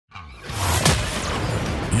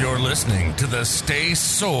You're listening to the Stay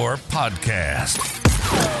Sore podcast,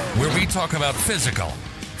 where we talk about physical,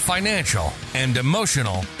 financial, and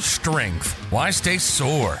emotional strength. Why stay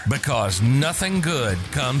sore? Because nothing good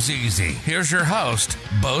comes easy. Here's your host,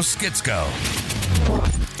 Bo Skitsko.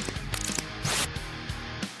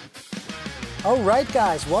 All right,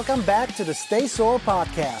 guys, welcome back to the Stay Sore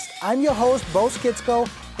podcast. I'm your host, Bo Skitsko,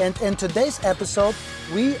 and in today's episode,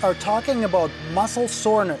 we are talking about muscle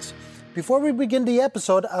soreness. Before we begin the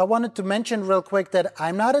episode, I wanted to mention real quick that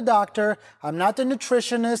I'm not a doctor, I'm not a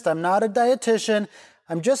nutritionist, I'm not a dietitian.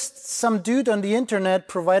 I'm just some dude on the internet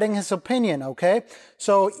providing his opinion, okay?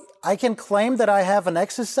 So I can claim that I have an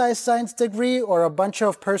exercise science degree or a bunch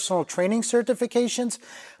of personal training certifications,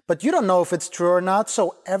 but you don't know if it's true or not.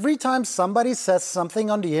 So every time somebody says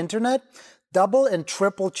something on the internet, double and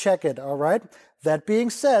triple check it, all right? That being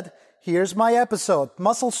said, here's my episode,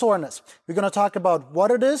 muscle soreness. We're gonna talk about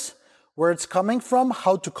what it is, where it's coming from,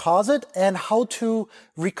 how to cause it, and how to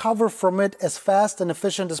recover from it as fast and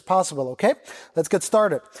efficient as possible, okay? Let's get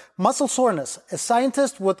started. Muscle soreness. A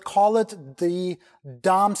scientist would call it the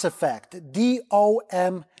DOMS effect,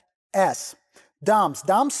 D-O-M-S. DOMS.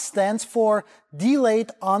 DOMS stands for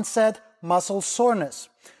delayed onset muscle soreness,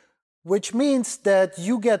 which means that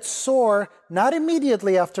you get sore not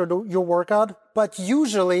immediately after your workout, but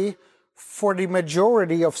usually for the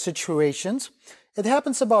majority of situations, it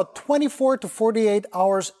happens about 24 to 48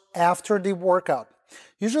 hours after the workout.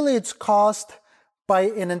 Usually it's caused by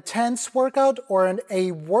an intense workout or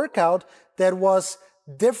a workout that was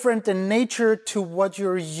different in nature to what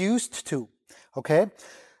you're used to, okay?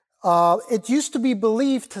 It used to be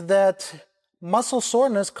believed that muscle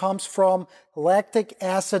soreness comes from lactic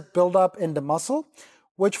acid buildup in the muscle,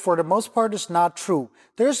 which for the most part is not true.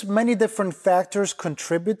 There's many different factors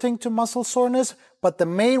contributing to muscle soreness, but the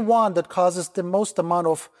main one that causes the most amount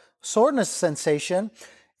of soreness sensation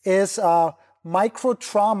is micro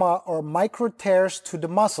trauma or micro tears to the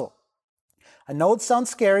muscle. I know it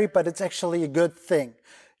sounds scary, but it's actually a good thing.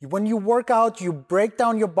 When you work out, you break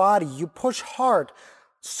down your body, you push hard,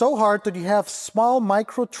 so hard that you have small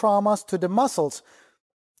micro traumas to the muscles,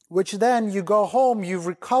 which then you go home, you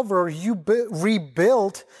recover, you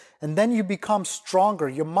rebuild, and then you become stronger.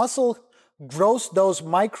 Your muscle grows those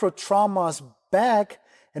micro traumas back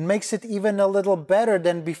and makes it even a little better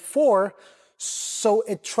than before. So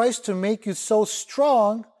it tries to make you so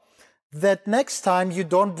strong that next time you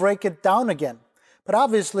don't break it down again. But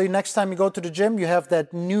obviously, next time you go to the gym, you have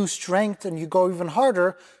that new strength and you go even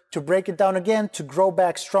harder to break it down again, to grow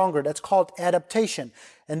back stronger. That's called adaptation.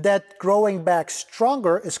 And that growing back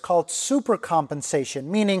stronger is called supercompensation,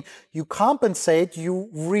 meaning you compensate, you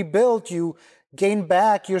rebuild, you gain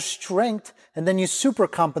back your strength, and then you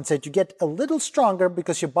supercompensate. You get a little stronger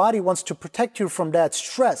because your body wants to protect you from that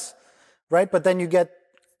stress, right? But then you get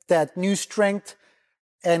that new strength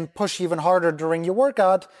and push even harder during your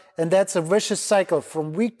workout. And that's a vicious cycle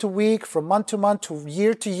from week to week, from month to month,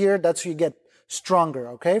 to year. That's where you get stronger,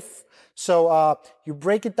 okay? So you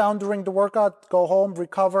break it down during the workout, go home,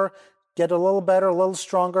 recover, get a little better, a little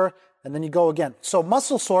stronger, and then you go again. So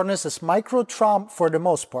muscle soreness is micro trauma for the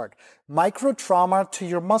most part. Micro trauma to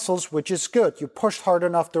your muscles, which is good. You pushed hard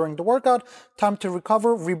enough during the workout, time to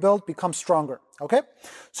recover, rebuild, become stronger, okay?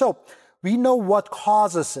 So we know what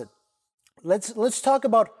causes it. Let's talk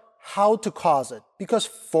about how to cause it. Because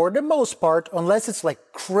for the most part, unless it's like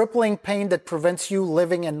crippling pain that prevents you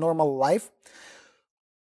living a normal life,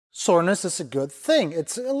 soreness is a good thing.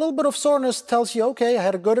 It's a little bit of soreness tells you, okay, I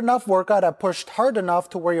had a good enough workout, I pushed hard enough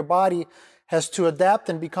to where your body has to adapt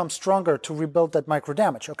and become stronger to rebuild that micro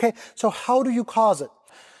damage, okay? So how do you cause it?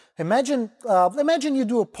 Imagine you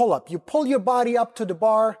do a pull-up. You pull your body up to the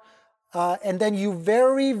bar, and then you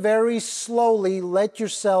very, very slowly let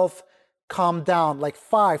yourself calm down, like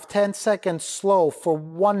 5-10 seconds slow for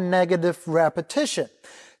one negative repetition.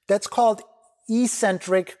 That's called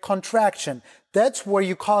eccentric contraction. That's where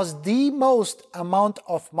you cause the most amount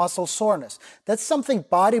of muscle soreness. That's something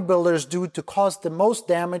bodybuilders do to cause the most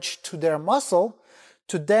damage to their muscle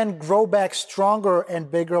to then grow back stronger and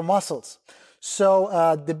bigger muscles.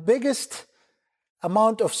 So the biggest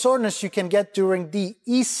amount of soreness you can get during the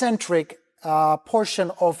eccentric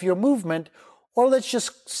portion of your movement, or let's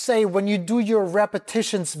just say when you do your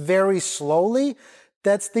repetitions very slowly,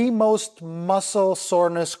 that's the most muscle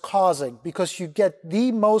soreness causing because you get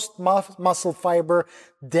the most muscle fiber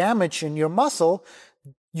damage in your muscle.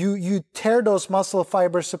 You tear those muscle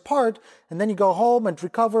fibers apart and then you go home and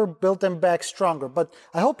recover, build them back stronger. But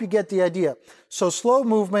I hope you get the idea. So slow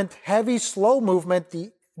movement, heavy slow movement,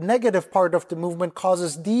 the negative part of the movement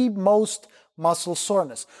causes the most muscle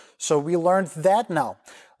soreness. So we learned that now.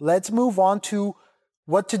 Let's move on to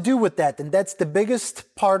what to do with that. And that's the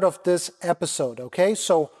biggest part of this episode, okay?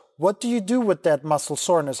 So what do you do with that muscle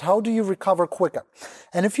soreness? How do you recover quicker?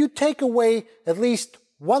 And if you take away at least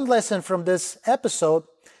one lesson from this episode,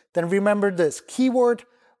 then remember this keyword: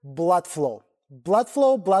 blood flow. Blood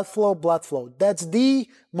flow, blood flow, blood flow. That's the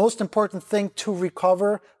most important thing to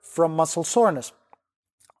recover from muscle soreness.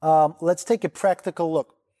 Let's take a practical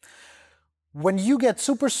look. When you get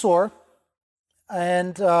super sore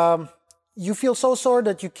and you feel so sore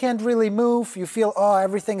that you can't really move, you feel, oh,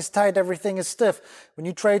 everything is tight, everything is stiff. When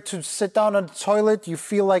you try to sit down on the toilet, you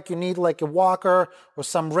feel like you need like a walker or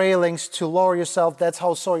some railings to lower yourself. That's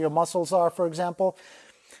how sore your muscles are, for example.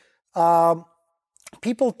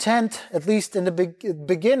 People tend, at least in the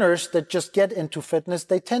beginners that just get into fitness,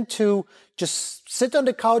 they tend to just sit on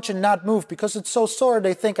the couch and not move because it's so sore.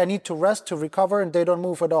 They think I need to rest to recover, and they don't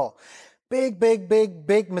move at all.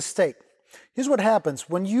 Big mistake. Here's what happens.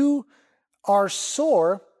 When you are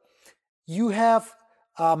sore, you have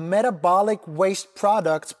metabolic waste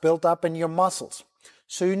products built up in your muscles.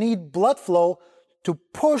 So you need blood flow to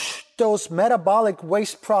push those metabolic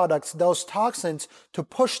waste products, those toxins, to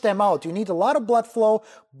push them out. You need a lot of blood flow.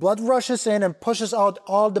 Blood rushes in and pushes out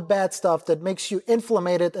all the bad stuff that makes you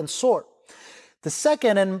inflamed and sore. The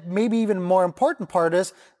second and maybe even more important part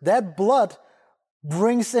is that blood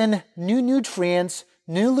brings in new nutrients,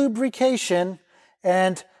 new lubrication,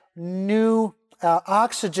 and new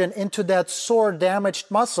oxygen into that sore,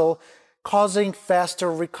 damaged muscle, causing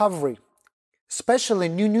faster recovery. Especially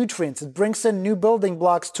new nutrients. It brings in new building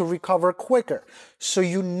blocks to recover quicker. So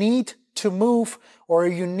you need to move, or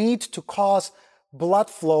you need to cause blood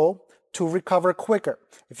flow to recover quicker.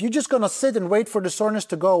 If you're just going to sit and wait for the soreness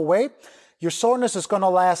to go away, your soreness is going to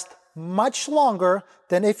last much longer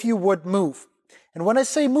than if you would move. And when I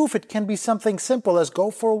say move, it can be something simple as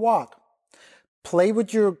go for a walk, play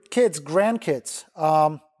with your kids, grandkids,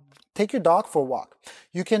 take your dog for a walk.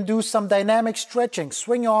 You can do some dynamic stretching.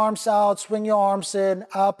 Swing your arms out, swing your arms in,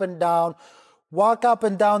 up and down. Walk up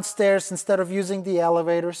and down stairs instead of using the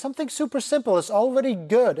elevator. Something super simple. It's already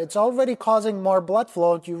good. It's already causing more blood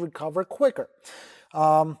flow and you recover quicker.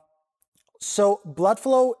 So blood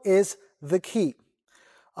flow is the key.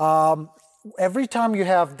 Every time you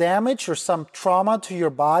have damage or some trauma to your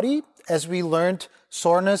body, as we learned,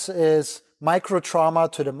 soreness is micro trauma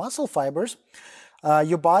to the muscle fibers.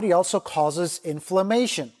 Your body also causes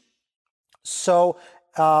inflammation. So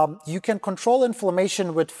you can control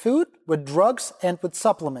inflammation with food, with drugs, and with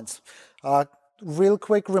supplements. Real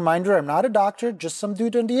quick reminder, I'm not a doctor, just some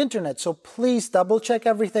dude on the internet. So please double check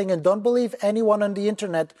everything and don't believe anyone on the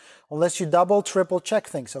internet unless you double, triple check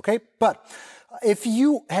things, okay? But if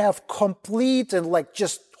you have complete and like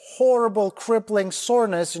just horrible, crippling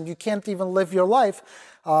soreness and you can't even live your life,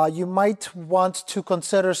 you might want to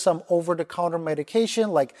consider some over-the-counter medication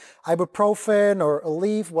like ibuprofen or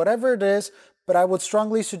Aleve, whatever it is, but I would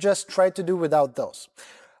strongly suggest try to do without those.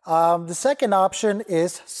 The second option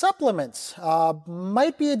is supplements.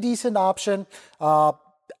 Might be a decent option.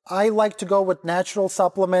 I like to go with natural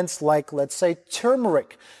supplements like, let's say,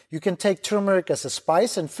 turmeric. You can take turmeric as a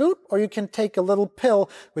spice in food, or you can take a little pill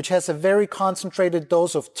which has a very concentrated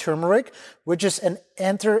dose of turmeric, which is an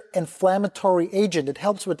anti-inflammatory agent. It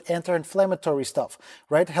helps with anti-inflammatory stuff,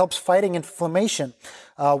 right? It helps fighting inflammation.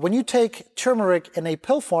 When you take turmeric in a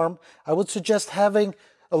pill form, I would suggest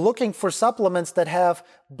looking for supplements that have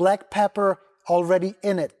black pepper already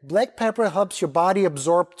in it. Black pepper helps your body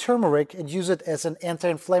absorb turmeric and use it as an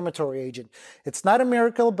anti-inflammatory agent. It's not a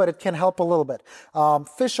miracle, but it can help a little bit.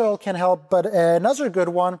 Fish oil can help, but another good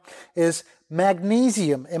one is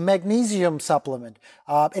magnesium, a magnesium supplement.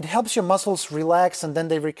 It helps your muscles relax and then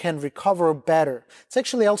they can recover better. It's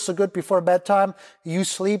actually also good before bedtime. You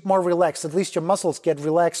sleep more relaxed. At least your muscles get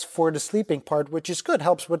relaxed for the sleeping part, which is good,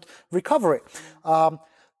 helps with recovery.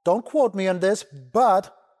 Don't quote me on this,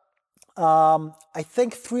 but I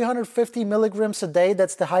think 350 milligrams a day,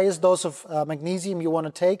 that's the highest dose of magnesium you want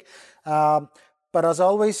to take. But as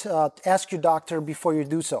always, ask your doctor before you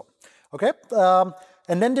do so. Okay?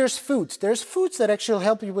 And then there's foods. There's foods that actually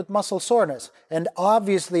help you with muscle soreness. And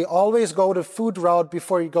obviously, always go the food route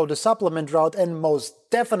before you go the supplement route, and most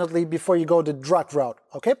definitely before you go the drug route.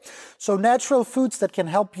 Okay? So natural foods that can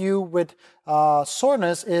help you with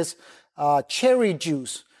soreness is cherry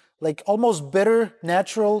juice. Like almost bitter,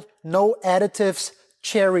 natural, no additives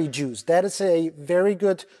cherry juice. That is a very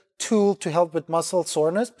good tool to help with muscle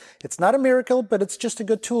soreness. It's not a miracle, but it's just a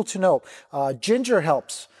good tool to know. Ginger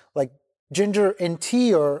helps. Like ginger in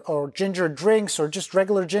tea or ginger drinks or just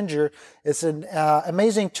regular ginger is an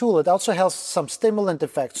amazing tool. It also has some stimulant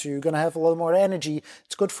effects, so you're going to have a little more energy.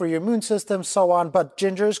 It's good for your immune system, so on, but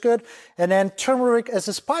ginger is good. And then turmeric as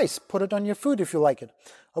a spice. Put it on your food if you like it.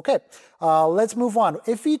 Okay, let's move on.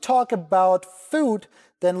 If we talk about food,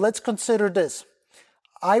 then let's consider this.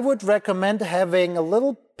 I would recommend having a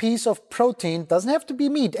little piece of protein, doesn't have to be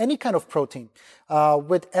meat, any kind of protein,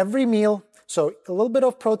 with every meal. So a little bit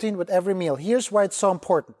of protein with every meal. Here's why it's so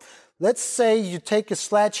important. Let's say you take a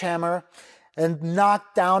sledgehammer and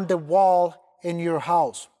knock down the wall in your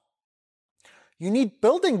house. You need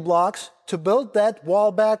building blocks to build that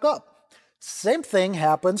wall back up. Same thing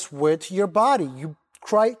happens with your body. You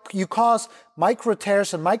cause micro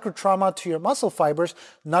tears and micro trauma to your muscle fibers.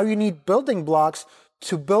 Now you need building blocks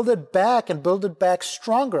to build it back and build it back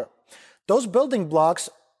stronger. Those building blocks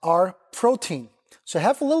are protein. So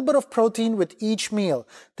have a little bit of protein with each meal.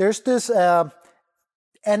 There's this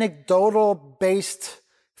anecdotal-based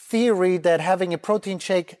theory that having a protein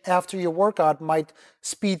shake after your workout might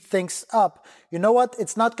speed things up. You know what?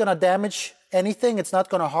 It's not going to damage anything. It's not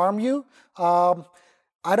going to harm you.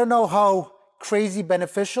 I don't know how crazy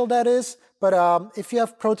beneficial that is, but if you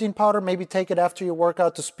have protein powder, maybe take it after your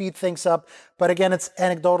workout to speed things up. But again, it's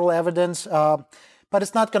anecdotal evidence. But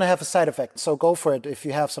it's not going to have a side effect, so go for it if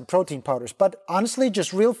you have some protein powders. But honestly,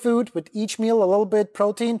 just real food with each meal, a little bit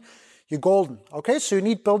protein, you're golden. Okay, so you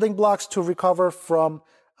need building blocks to recover from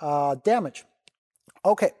damage.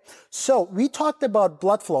 Okay, so we talked about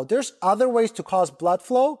blood flow. There's other ways to cause blood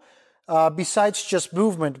flow besides just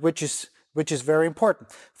movement, which is very important.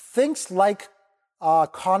 Things like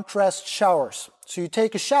contrast showers. So you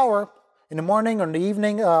take a shower in the morning or in the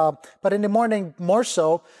evening, but in the morning more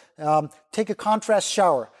so, take a contrast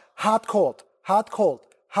shower. Hot, cold, hot, cold,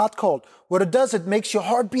 hot, cold. What it does, it makes your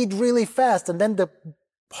heart beat really fast, and then the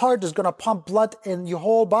heart is going to pump blood in your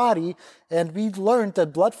whole body, and we learned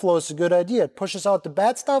that blood flow is a good idea. It pushes out the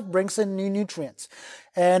bad stuff, brings in new nutrients.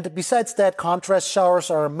 And besides that, contrast showers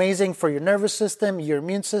are amazing for your nervous system, your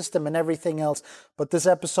immune system, and everything else. But this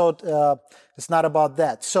episode is not about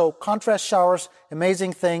that. So contrast showers,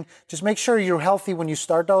 amazing thing. Just make sure you're healthy when you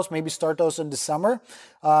start those. Maybe start those in the summer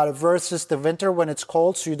versus the winter when it's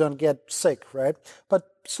cold, so you don't get sick, right? But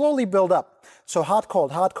slowly build up. So hot,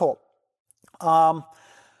 cold, hot, cold.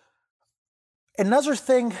 Another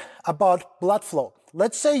thing about blood flow.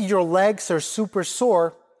 Let's say your legs are super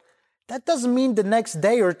sore. That doesn't mean the next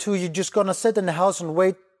day or two you're just going to sit in the house and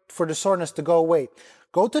wait for the soreness to go away.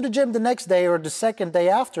 Go to the gym the next day or the second day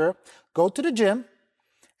after. Go to the gym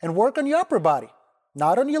and work on your upper body.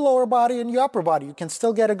 Not on your lower body and your upper body. You can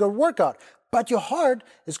still get a good workout. But your heart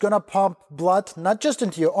is going to pump blood not just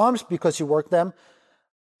into your arms because you work them.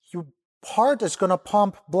 Your heart is going to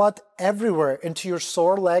pump blood everywhere into your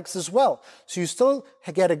sore legs as well. So you still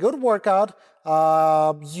get a good workout.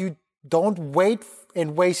 You don't wait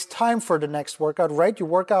and waste time for the next workout, right? You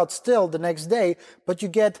work out still the next day, but you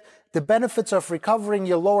get the benefits of recovering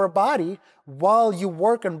your lower body while you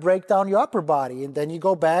work and break down your upper body. And then you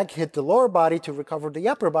go back, hit the lower body to recover the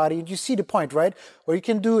upper body. And you see the point, right? Or you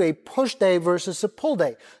can do a push day versus a pull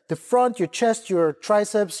day. The front, your chest, your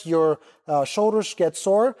triceps, your shoulders get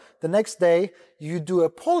sore. The next day, you do a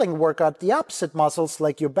pulling workout, the opposite muscles,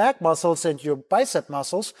 like your back muscles and your bicep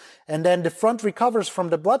muscles. And then the front recovers from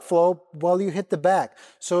the blood flow while you hit the back.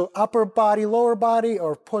 So upper body, lower body,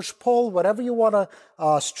 or push, pull, whatever you want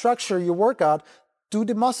to structure your workout, do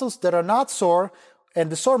the muscles that are not sore, and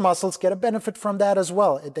the sore muscles get a benefit from that as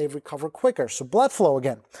well. They recover quicker. So blood flow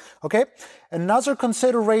again. Okay. Another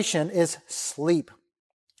consideration is sleep.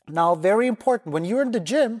 Now, very important. When you're in the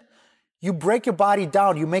gym, you break your body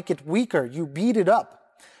down. You make it weaker. You beat it up.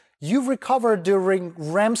 You recover during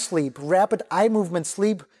REM sleep, rapid eye movement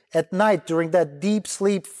sleep at night during that deep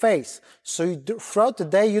sleep phase. So throughout the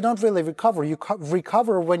day, you don't really recover. You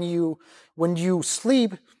recover when you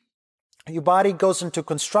sleep. Your body goes into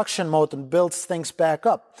construction mode and builds things back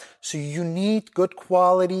up. So you need good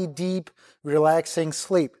quality, deep, relaxing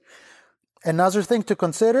sleep. Another thing to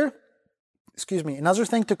consider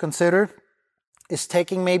is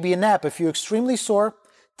taking maybe a nap. If you're extremely sore,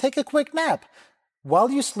 take a quick nap.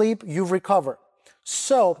 While you sleep, you recover.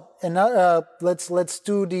 So let's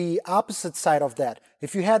do the opposite side of that.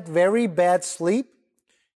 If you had very bad sleep,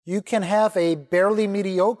 you can have a barely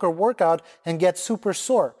mediocre workout and get super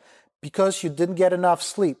sore because you didn't get enough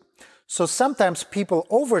sleep. So sometimes people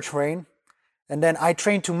overtrain, and then I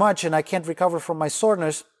train too much and I can't recover from my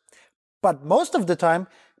soreness. But most of the time,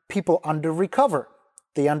 people under-recover.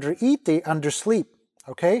 They under-eat, they under-sleep,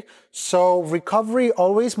 okay? So recovery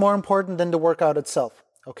always more important than the workout itself,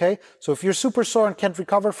 okay? So if you're super sore and can't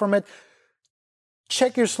recover from it,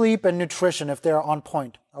 check your sleep and nutrition if they're on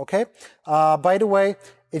point, okay? By the way,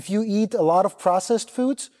 if you eat a lot of processed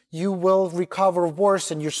foods, you will recover worse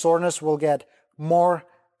and your soreness will get more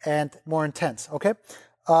and more intense, okay?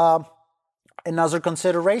 Another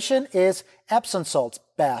consideration is Epsom salts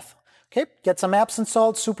bath. Okay, get some Epsom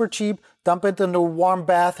salt, super cheap, dump it into a warm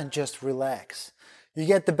bath and just relax. You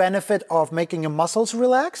get the benefit of making your muscles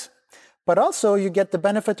relax, but also you get the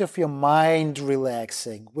benefit of your mind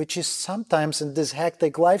relaxing, which is sometimes in this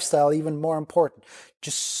hectic lifestyle even more important.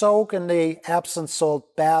 Just soak in the Epsom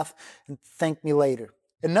salt bath and thank me later.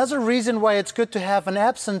 Another reason why it's good to have an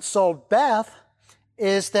Epsom salt bath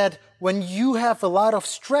is that when you have a lot of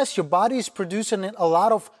stress, your body is producing a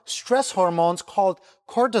lot of stress hormones called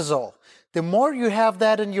cortisol. The more you have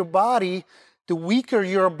that in your body, the weaker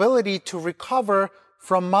your ability to recover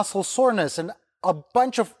from muscle soreness and a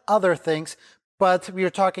bunch of other things, but we are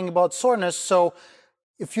talking about soreness. So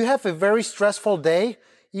if you have a very stressful day,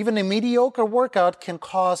 even a mediocre workout can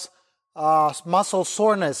cause muscle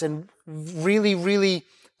soreness and really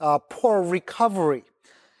poor recovery.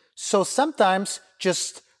 So sometimes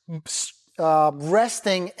just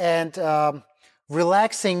resting and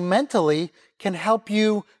relaxing mentally can help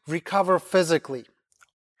you recover physically.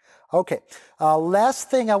 Okay,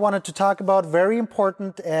 last thing I wanted to talk about, very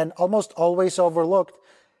important and almost always overlooked,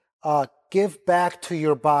 give back to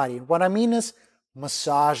your body. What I mean is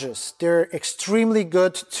massages. They're extremely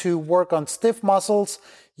good to work on stiff muscles.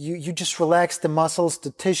 You just relax the muscles,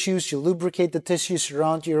 the tissues, you lubricate the tissues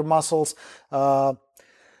around your muscles,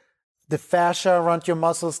 the fascia around your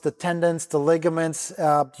muscles, the tendons, the ligaments,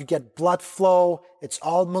 you get blood flow. It's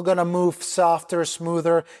all gonna move softer,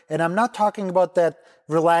 smoother. And I'm not talking about that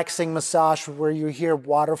relaxing massage where you hear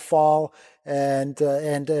waterfall and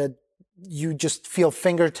you just feel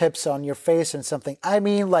fingertips on your face and something. I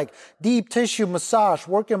mean like deep tissue massage,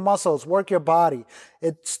 work your muscles, work your body.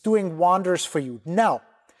 It's doing wonders for you. Now,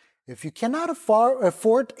 if you cannot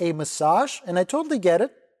afford a massage, and I totally get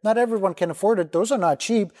it, not everyone can afford it. Those are not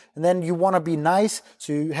cheap. And then you want to be nice,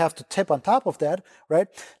 so you have to tip on top of that, right?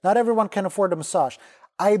 Not everyone can afford a massage.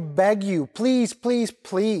 I beg you, please, please,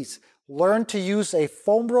 please learn to use a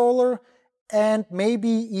foam roller and maybe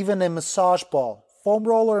even a massage ball. Foam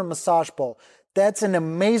roller and massage ball. That's an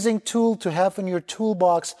amazing tool to have in your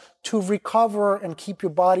toolbox to recover and keep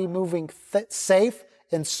your body moving safe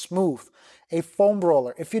and smooth. A foam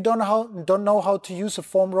roller. If you don't know how to use a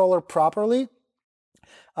foam roller properly,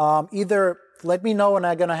 either let me know and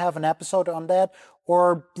I'm gonna have an episode on that,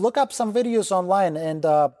 or look up some videos online and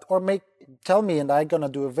tell me and I'm gonna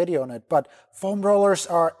do a video on it. But foam rollers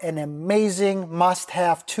are an amazing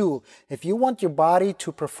must-have tool. If you want your body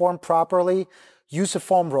to perform properly, use a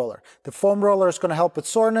foam roller. The foam roller is gonna help with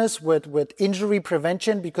soreness, with injury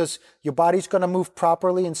prevention, because your body's gonna move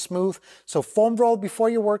properly and smooth. So foam roll before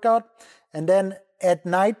your workout, and then at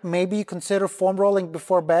night maybe consider foam rolling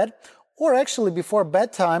before bed. Or actually before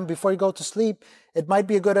bedtime, before you go to sleep, it might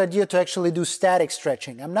be a good idea to actually do static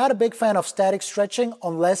stretching. I'm not a big fan of static stretching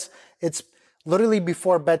unless it's literally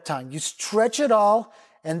before bedtime. You stretch it all,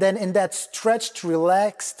 and then in that stretched,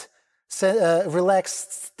 relaxed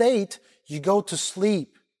state, you go to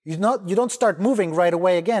sleep. You don't start moving right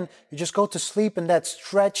away again. You just go to sleep in that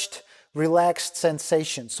stretched, relaxed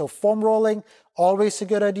sensation. So foam rolling, always a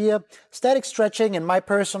good idea. Static stretching, in my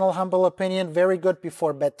personal humble opinion, very good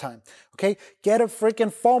before bedtime. Okay, get a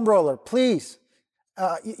freaking foam roller, please.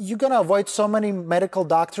 You're gonna avoid so many medical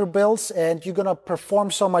doctor bills, and you're gonna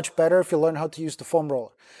perform so much better if you learn how to use the foam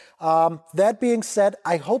roller. That being said,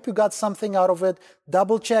 I hope you got something out of it.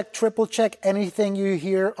 Double check, triple check anything you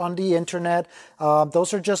hear on the internet.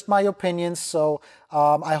 Those are just my opinions, so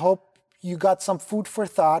I hope you got some food for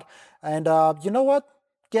thought. And you know what?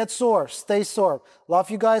 Get sore, stay sore. Love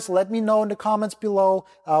you guys. Let me know in the comments below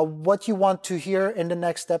what you want to hear in the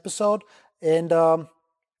next episode. And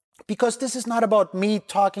because this is not about me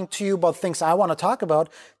talking to you about things I want to talk about.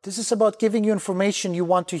 This is about giving you information you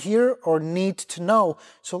want to hear or need to know.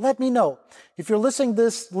 So let me know. If you're listening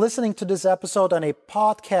to this episode on a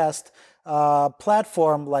podcast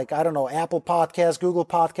platform like, I don't know, Apple Podcasts, Google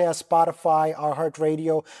Podcasts, Spotify,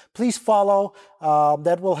 iHeartRadio, please follow.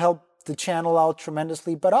 That will help the channel out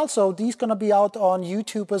tremendously. But also, these going to be out on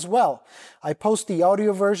YouTube as well. I post the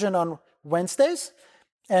audio version on Wednesdays,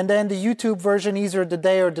 and then the YouTube version either the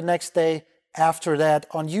day or the next day after that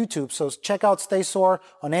on YouTube. So check out Stay Sore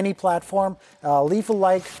on any platform. Leave a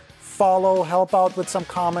like, follow, help out with some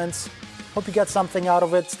comments. Hope you get something out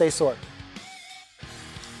of it. Stay sore.